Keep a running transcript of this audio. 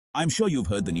I'm sure you've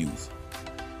heard the news.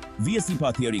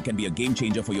 VSEPR theory can be a game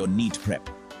changer for your NEET prep.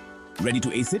 Ready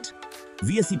to ace it?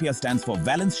 VSEPR stands for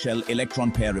valence shell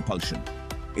ElectronPairRepulsion.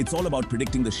 It's all about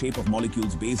predicting the shape of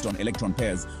molecules based on electron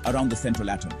pairs around the central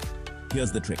atom.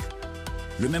 Here's the trick.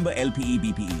 Remember LPE,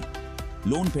 BPE.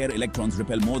 Lone pair electrons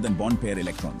repel more than bond pair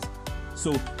electrons.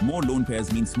 So, more lone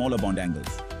pairs mean smaller bond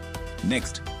angles.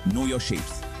 Next, know your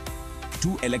shapes.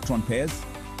 2 electron pairs,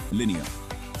 linear.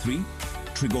 3,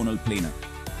 trigonal planar.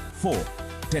 4,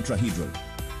 tetrahedral.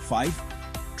 5,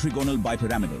 trigonal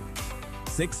bipyramidal.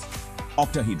 6,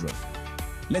 octahedral.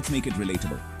 Let's make it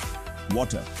relatable.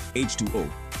 Water, H2O,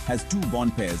 has 2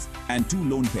 bond pairs and 2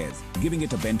 lone pairs, giving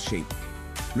it a bent shape.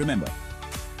 Remember,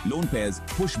 lone pairs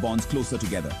push bonds closer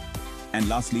together. And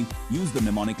lastly, use the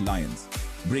mnemonic lions.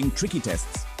 Bring tricky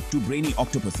tests to brainy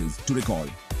octopuses to recall.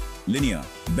 Linear,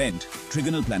 bent,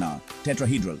 trigonal planar,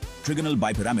 tetrahedral, trigonal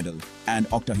bipyramidal, and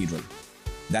octahedral.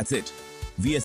 That's it.